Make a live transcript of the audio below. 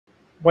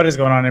What is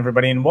going on,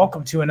 everybody, and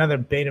welcome to another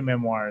Beta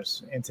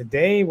Memoirs. And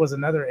today was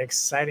another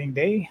exciting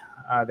day.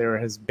 There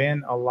has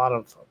been a lot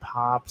of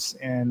pops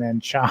and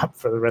then chop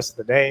for the rest of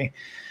the day.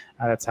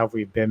 That's how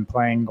we've been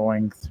playing,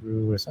 going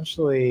through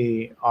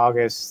essentially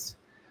August,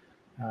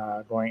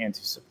 going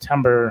into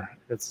September.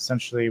 That's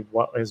essentially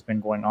what has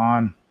been going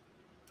on.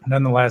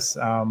 Nonetheless,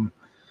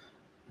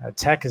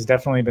 tech has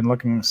definitely been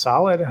looking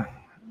solid,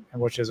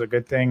 which is a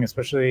good thing,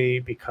 especially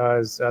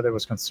because there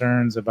was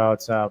concerns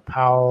about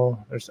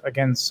Powell. There's,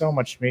 again, so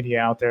much media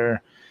out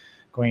there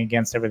going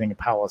against everything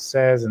Powell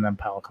says, and then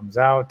Powell comes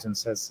out and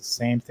says the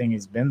same thing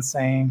he's been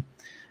saying.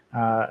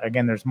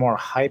 Again, there's more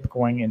hype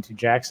going into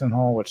Jackson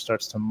Hole, which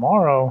starts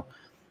tomorrow,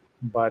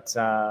 but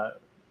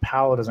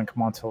Powell doesn't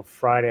come on until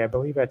Friday, I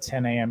believe, at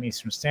 10 a.m.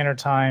 Eastern Standard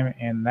Time,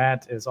 and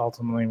that is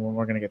ultimately when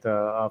we're going to get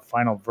the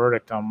final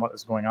verdict on what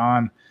is going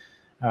on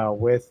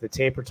with the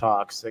taper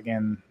talks.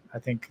 Again, I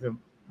think the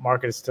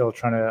market is still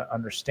trying to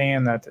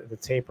understand that the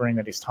tapering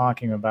that he's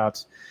talking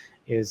about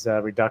is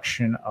a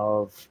reduction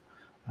of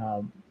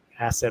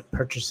asset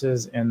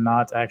purchases and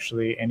not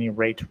actually any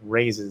rate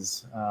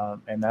raises.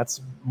 And that's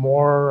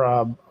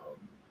more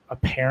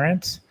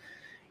apparent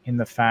in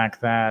the fact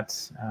that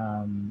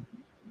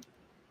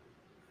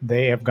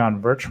they have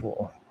gone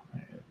virtual.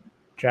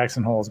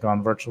 Jackson Hole has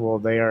gone virtual.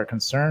 They are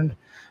concerned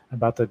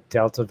about the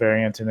Delta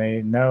variant, and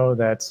they know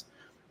that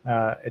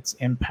its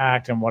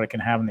impact and what it can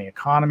have in the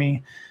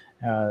economy.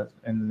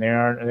 And they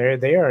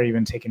are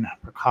even taking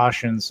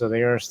precautions, so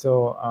they are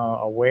still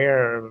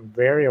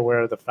very aware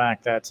of the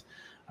fact that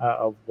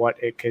of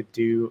what it could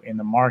do in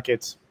the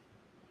markets.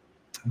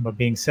 But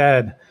being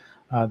said,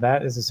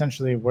 that is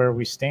essentially where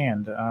we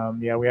stand.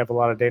 Yeah, we have a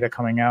lot of data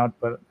coming out,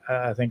 but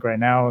I think right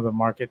now the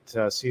market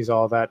sees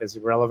all that as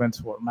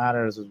irrelevant. What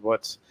matters is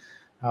what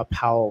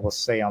Powell will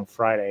say on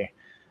Friday,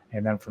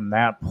 and then from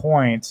that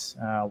point,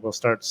 we'll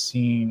start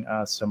seeing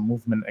some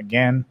movement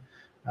again.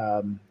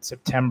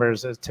 September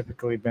has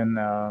typically been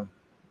a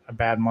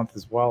bad month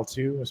as well,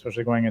 too,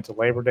 especially going into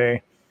Labor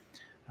Day.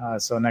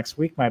 So next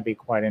week might be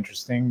quite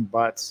interesting.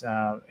 But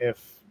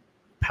if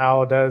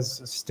Powell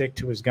does stick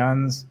to his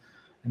guns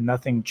and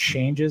nothing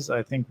changes,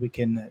 I think we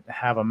can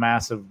have a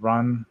massive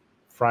run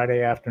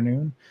Friday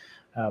afternoon,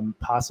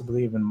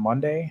 possibly even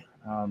Monday,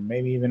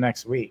 maybe even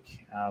next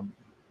week.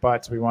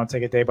 But we want to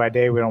take it day by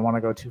day. We don't want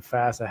to go too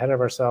fast ahead of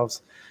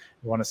ourselves.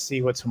 We want to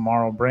see what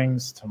tomorrow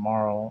brings.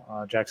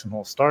 Tomorrow, Jackson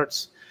Hole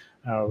starts.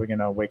 We're going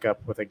to wake up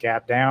with a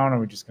gap down, and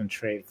we're just going to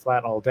trade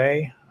flat all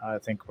day. I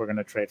think we're going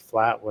to trade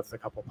flat with a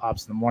couple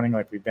pops in the morning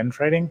like we've been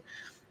trading.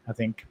 I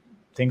think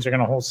things are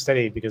going to hold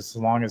steady because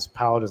as long as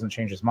Powell doesn't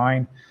change his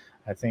mind,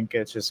 I think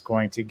it's just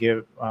going to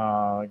give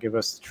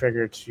us the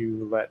trigger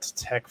to let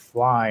tech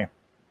fly.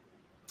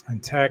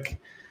 And tech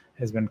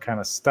has been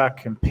kind of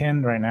stuck and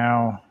pinned right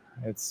now.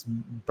 It's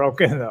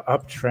broken the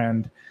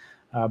uptrend.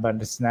 But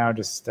it's now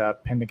just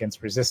pinned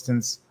against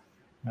resistance.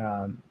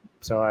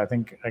 So I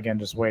think, again,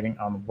 just waiting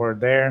on the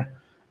word there.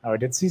 We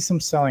did see some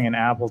selling in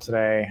Apple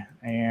today,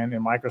 and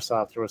in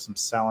Microsoft there was some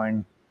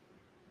selling.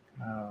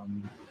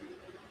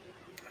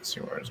 Let's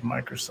see, where's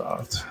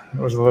Microsoft?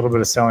 There was a little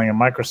bit of selling in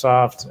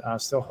Microsoft,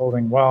 still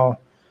holding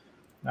well.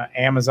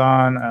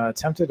 Amazon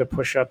attempted to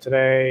push up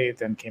today,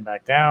 then came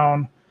back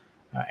down.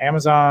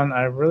 Amazon,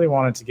 I really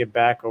wanted to get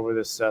back over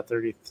this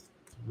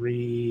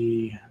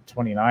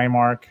 33.29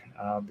 mark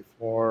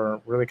before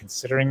really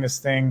considering this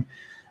thing.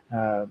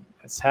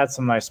 It's had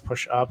some nice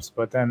push ups,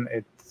 but then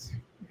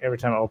every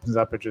time it opens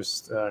up, it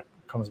just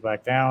comes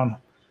back down.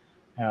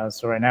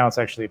 So right now it's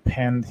actually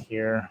pinned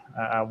here.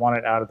 I want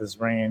it out of this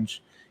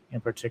range in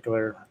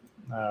particular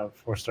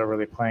before I start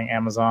really playing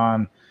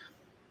Amazon.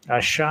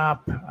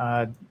 Shop,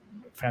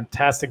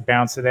 fantastic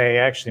bounce today.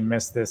 I actually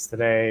missed this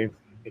today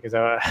because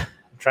I'm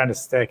trying to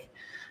stick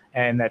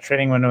in that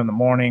trading window in the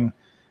morning.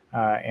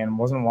 And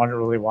wasn't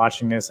really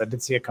watching this. I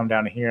did see it come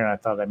down to here, and I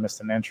thought I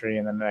missed an entry,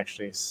 and then it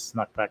actually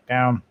snuck back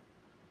down.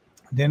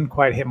 Didn't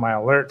quite hit my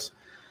alert,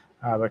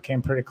 but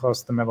came pretty close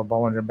to the middle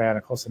Bollinger Band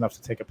and close enough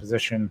to take a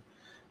position,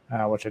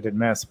 which I did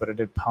miss, but it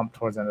did pump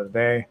towards the end of the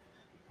day.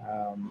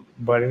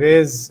 But it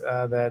is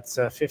that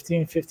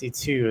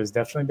 1552 has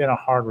definitely been a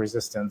hard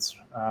resistance.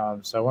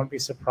 So I wouldn't be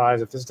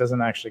surprised if this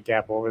doesn't actually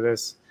gap over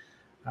this.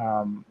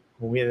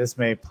 This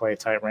may play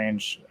tight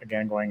range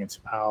again going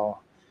into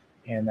Powell,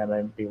 and that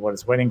might be what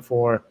it's waiting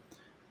for.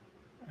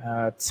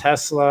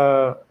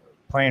 Tesla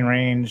playing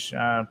range,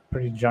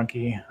 pretty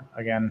junky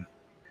again.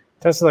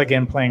 Tesla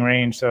again playing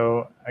range.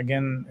 So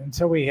again,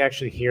 until we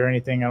actually hear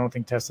anything, I don't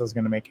think Tesla is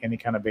going to make any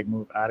kind of big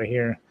move out of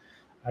here.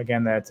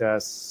 Again, that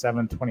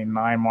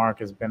 729 mark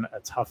has been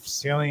a tough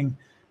ceiling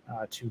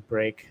to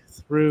break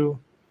through.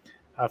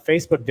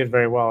 Facebook did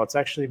very well. It's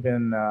actually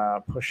been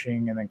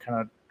pushing and then kind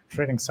of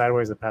trading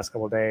sideways the past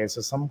couple of days. So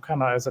some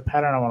kind of, as a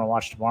pattern I want to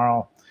watch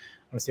tomorrow.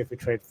 I want to see if we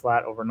trade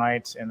flat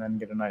overnight and then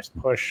get a nice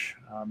push.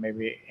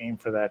 Maybe aim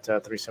for that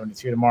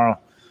 372 tomorrow.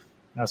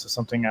 So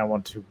something I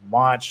want to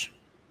watch.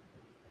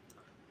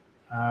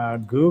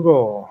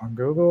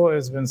 Google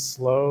has been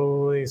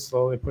slowly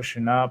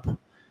pushing up.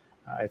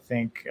 I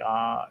think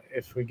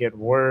if we get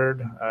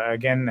word,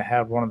 again,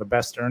 have one of the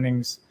best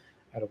earnings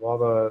out of all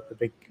the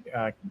big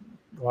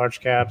large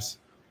caps.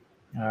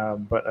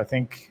 But I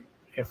think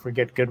if we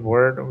get good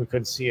word, we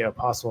could see a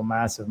possible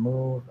massive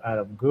move out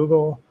of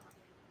Google.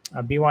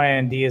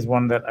 BYND is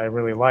one that I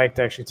really liked.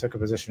 I actually took a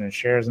position in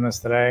shares in this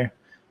today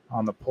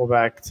on the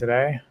pullback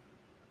today.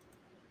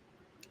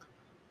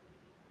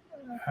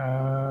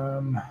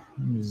 Let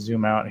me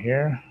zoom out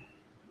here.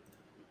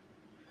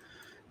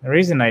 The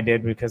reason I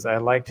did, because I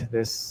liked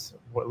this,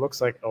 what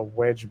looks like a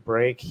wedge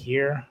break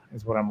here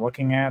is what I'm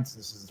looking at. So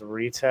this is the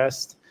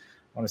retest.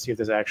 I want to see if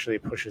this actually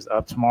pushes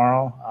up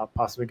tomorrow. I'll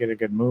possibly get a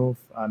good move.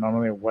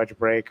 Normally a wedge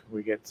break,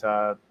 we get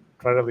try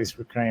to at least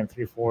reclaim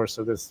 3/4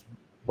 so this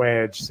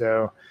wedge.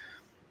 So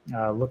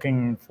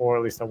looking for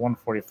at least a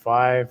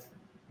 145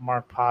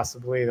 mark,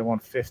 possibly the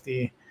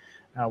 150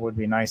 would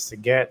be nice to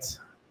get.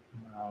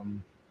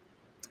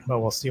 But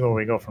we'll see where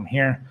we go from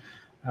here.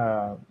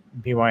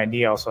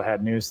 BYND also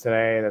had news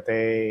today that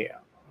they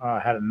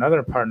had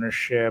another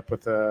partnership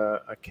with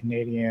a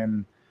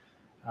Canadian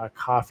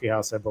coffee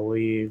house, I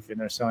believe, and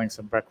they're selling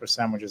some breakfast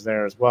sandwiches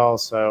there as well.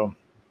 So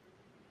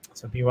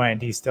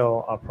BYND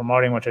still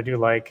promoting, which I do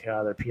like.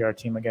 Their PR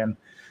team, again,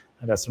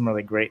 does some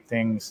really great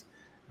things.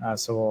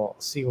 So we'll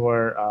see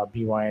where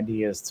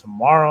BYND is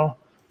tomorrow.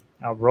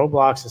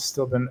 Roblox has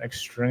still been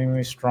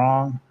extremely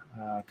strong.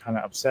 Kind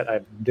of upset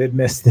I did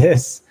miss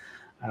this.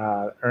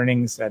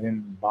 Earnings, I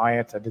didn't buy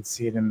it. I did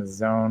see it in the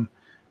zone.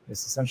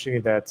 It's essentially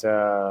that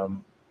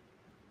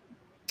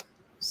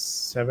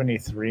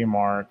 73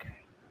 mark,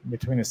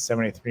 between the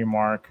 73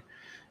 mark,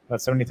 about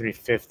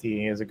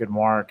 73.50 is a good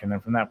mark. And then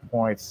from that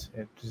point,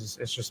 it's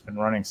just been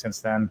running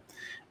since then.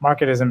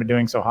 Market hasn't been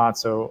doing so hot.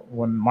 So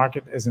when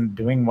market isn't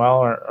doing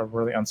well or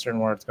really uncertain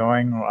where it's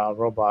going,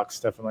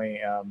 Roblox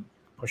definitely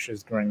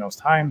pushes during those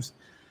times.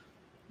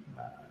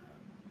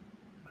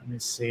 Let me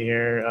see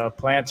here.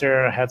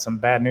 Planter had some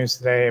bad news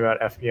today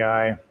about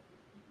FBI.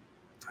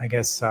 I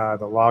guess the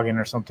login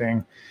or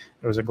something.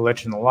 There was a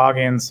glitch in the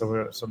login,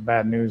 so some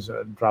bad news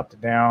dropped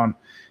it down.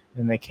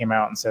 Then they came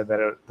out and said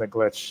that the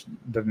glitch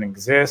didn't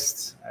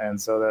exist, and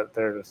so that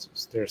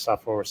their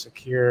software was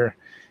secure.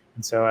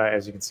 And so,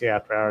 as you can see,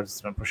 after hours,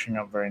 it's been pushing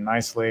up very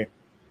nicely.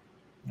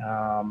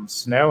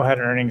 Snow had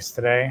earnings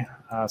today.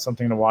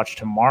 Something to watch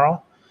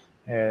tomorrow.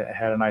 It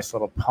had a nice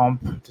little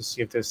pump to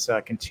see if this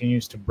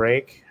continues to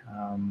break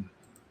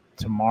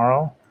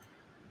tomorrow.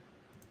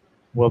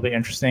 Will be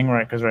interesting,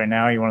 right? Because right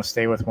now you want to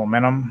stay with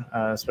momentum,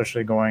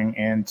 especially going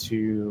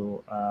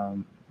into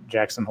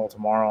Jackson Hole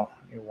tomorrow.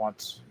 You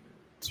want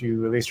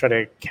to at least try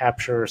to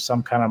capture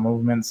some kind of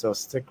movement, so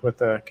stick with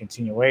the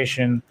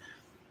continuation.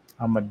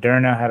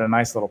 Moderna had a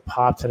nice little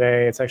pop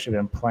today. It's actually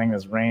been playing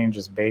this range,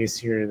 this base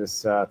here,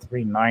 this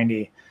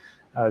 390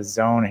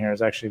 zone here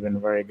has actually been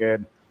very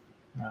good.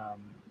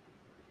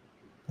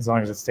 As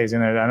long as it stays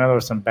in there. I know there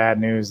was some bad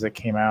news that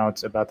came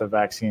out about the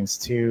vaccines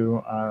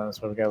too.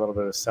 So we got a little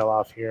bit of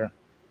sell-off here.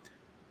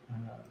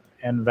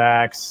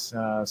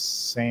 NVAX,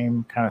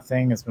 same kind of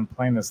thing. It's been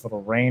playing this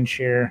little range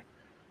here.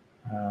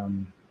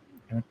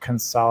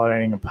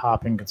 Consolidating and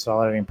popping,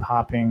 consolidating,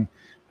 popping.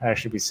 I'll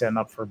actually be setting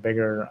up for a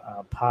bigger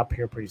pop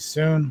here pretty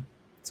soon.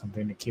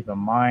 Something to keep in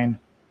mind.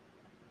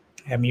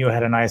 MU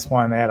had a nice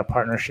one. They had a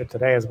partnership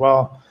today as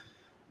well.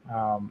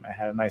 I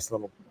had a nice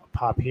little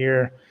pop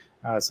here.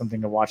 Something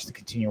to watch the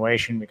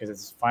continuation because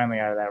it's finally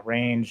out of that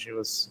range.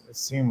 It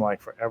seemed like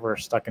forever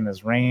stuck in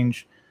this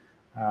range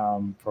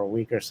for a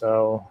week or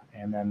so,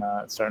 and then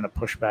it's starting to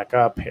push back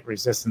up, hit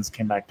resistance,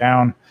 came back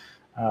down,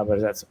 but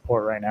it's at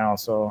support right now.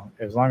 So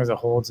as long as it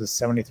holds this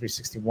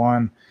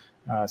 73.61,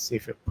 see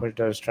if it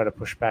does try to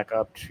push back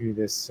up to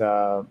this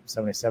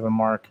 77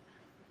 mark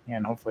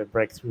and hopefully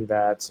break through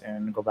that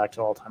and go back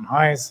to all-time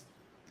highs.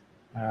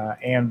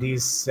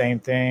 AMD's same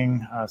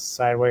thing,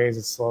 sideways.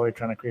 It's slowly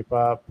trying to creep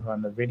up.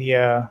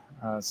 NVIDIA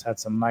it's had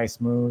some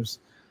nice moves.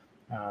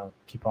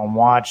 Keep on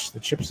watch. The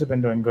chips have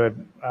been doing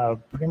good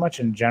pretty much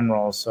in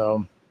general,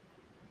 so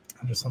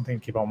just something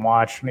to keep on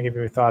watch. I'm going to give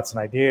you your thoughts and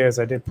ideas.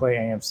 I did play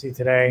AMC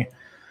today.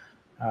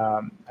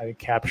 I did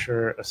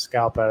capture a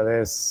scalp out of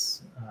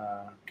this,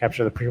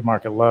 capture the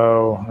pre-market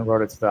low. I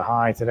rode it to the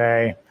high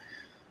today.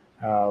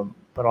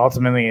 But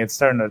ultimately, it's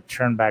starting to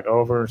turn back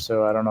over.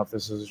 So I don't know if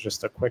this is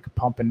just a quick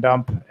pump and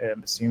dump.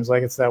 It seems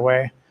like it's that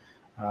way.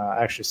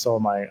 I actually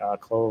sold my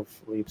Clove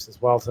leaps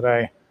as well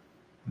today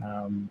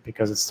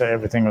because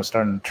everything was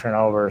starting to turn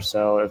over.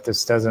 So if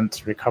this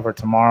doesn't recover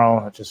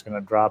tomorrow, it's just going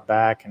to drop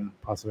back and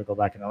possibly go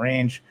back in the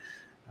range.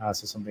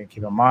 So something to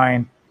keep in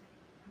mind.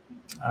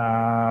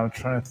 I'm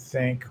trying to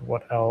think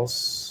what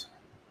else.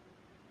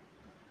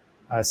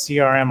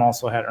 CRM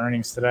also had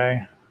earnings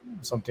today.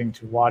 Something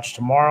to watch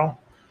tomorrow.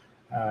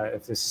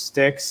 If this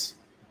sticks,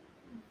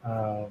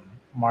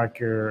 mark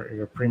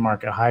your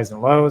pre-market highs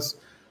and lows,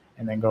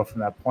 and then go from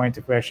that point.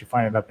 If we actually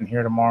find it up in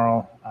here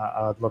tomorrow,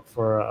 I'd look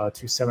for a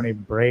 270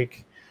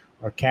 break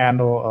or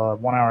candle,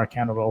 1 hour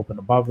candle to open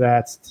above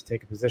that to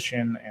take a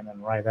position and then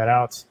ride that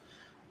out.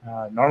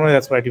 Normally,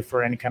 that's what I do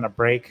for any kind of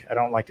break. I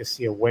don't like to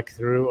see a wick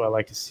through. I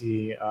like to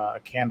see a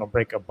candle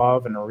break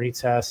above and a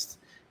retest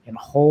and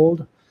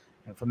hold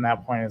And from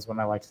that point is when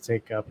I like to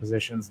take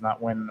positions,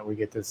 not when we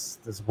get this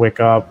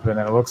wick up and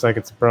then it looks like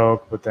it's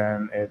broke, but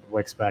then it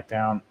wicks back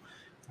down,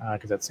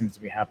 because that seems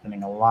to be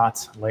happening a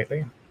lot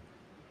lately.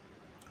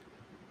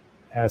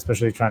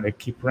 Especially trying to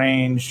keep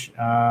range.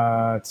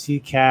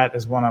 TCAT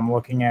is one I'm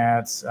looking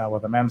at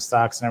with the mem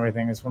stocks and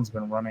everything. This one's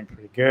been running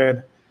pretty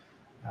good.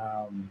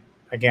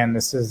 Again,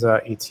 this is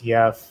a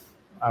ETF.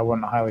 I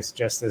wouldn't highly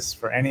suggest this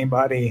for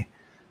anybody,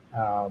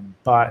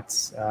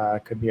 but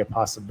it could be a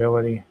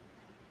possibility.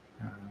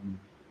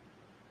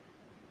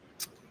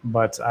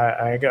 But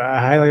I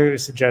highly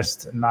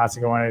suggest not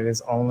to go in it. It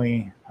is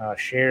only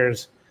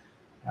shares,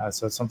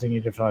 so it's something you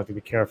definitely have to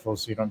be careful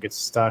so you don't get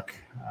stuck.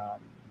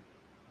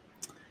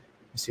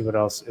 Let's see what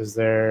else is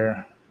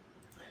there.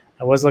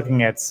 I was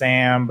looking at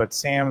SAM, but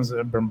SAM's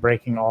been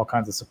breaking all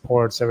kinds of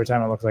supports. Every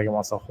time it looks like it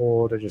wants to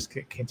hold, it just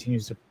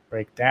continues to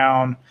break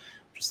down,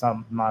 which is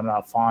I'm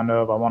not fond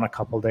of. I want a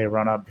couple-day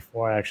run-up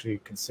before I actually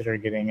consider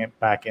getting it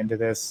back into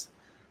this,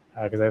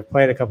 because I've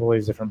played a couple of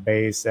these different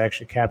bases. I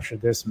actually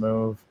captured this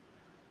move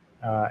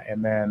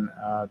and then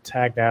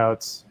tagged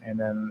out, and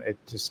then it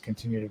just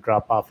continued to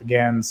drop off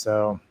again.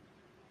 So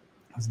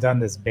it's done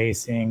this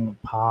basing,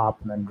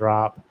 pop, and then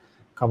drop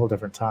a couple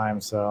different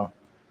times. So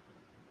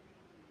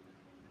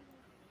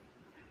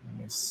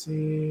let me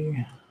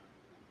see.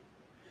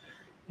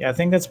 Yeah, I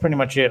think that's pretty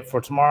much it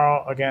for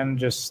tomorrow. Again,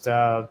 just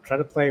try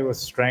to play with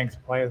strength,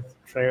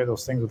 trade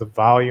those things with the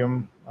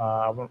volume.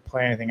 I won't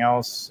play anything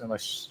else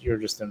unless you're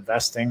just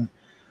investing.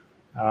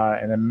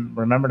 And then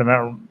remember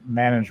to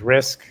manage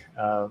risk.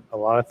 A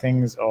lot of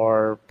things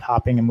are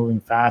popping and moving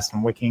fast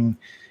and wicking,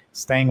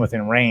 staying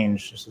within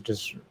range. So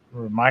just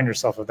remind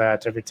yourself of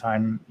that every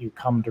time you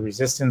come to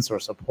resistance or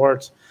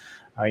support.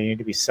 You need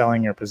to be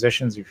selling your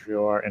positions if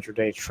you are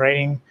intraday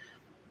trading,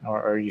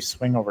 or you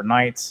swing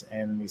overnight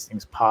and these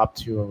things pop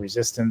to a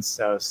resistance.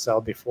 Sell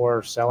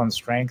before, sell in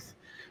strength,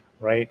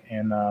 right?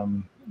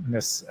 And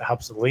this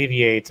helps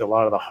alleviate a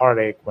lot of the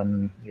heartache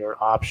when your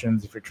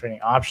options, if you're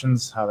trading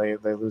options, how they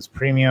lose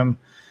premium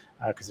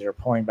because they're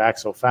pulling back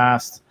so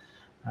fast.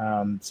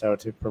 So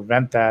to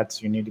prevent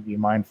that, you need to be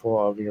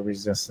mindful of your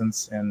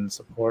resistance and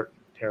support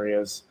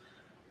areas.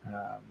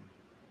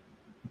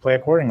 Play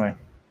accordingly.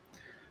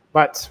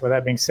 But with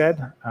that being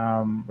said,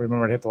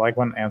 remember to hit the like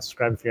button and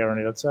subscribe if you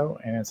haven't done so.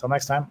 And until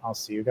next time, I'll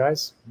see you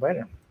guys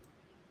later.